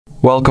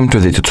Welcome to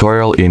the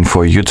tutorial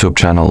info YouTube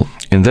channel.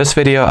 In this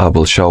video I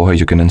will show how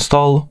you can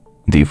install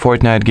the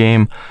Fortnite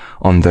game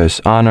on this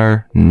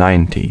Honor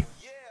 90.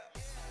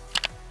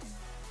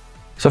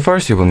 So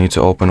first you will need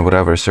to open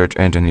whatever search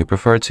engine you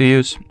prefer to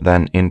use,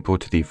 then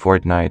input the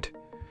Fortnite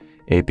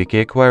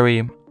APK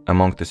query.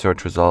 Among the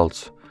search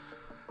results,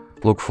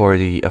 look for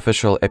the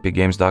official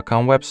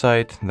epicgames.com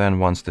website. Then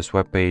once this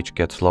web page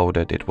gets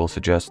loaded, it will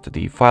suggest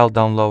the file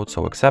download,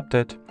 so accept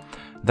it.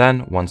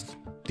 Then once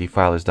the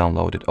file is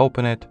downloaded,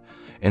 open it,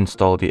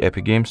 install the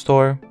Epic Games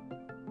Store,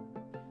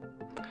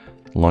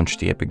 launch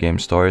the Epic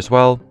Games Store as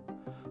well,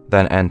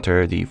 then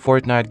enter the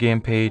Fortnite game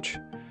page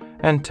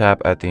and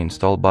tap at the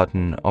install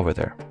button over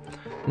there.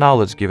 Now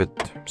let's give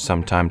it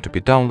some time to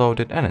be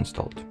downloaded and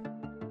installed.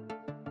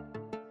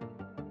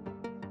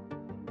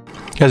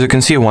 As you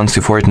can see, once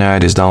the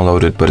Fortnite is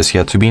downloaded but is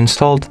yet to be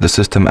installed, the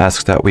system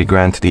asks that we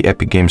grant the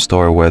Epic Games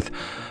Store with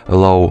a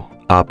low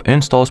app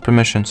installs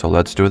permission, so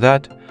let's do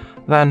that.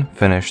 Then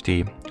finish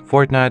the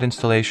Fortnite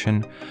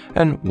installation,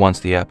 and once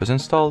the app is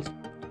installed,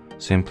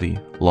 simply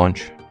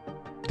launch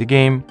the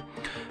game,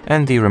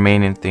 and the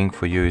remaining thing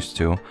for you is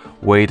to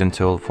wait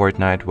until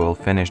Fortnite will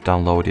finish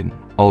downloading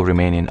all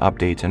remaining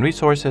updates and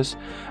resources,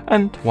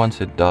 and once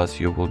it does,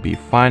 you will be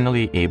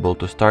finally able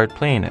to start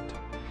playing it.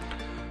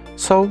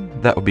 So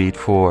that will be it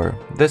for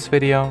this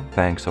video.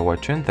 Thanks for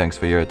watching, thanks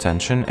for your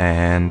attention,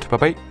 and bye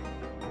bye.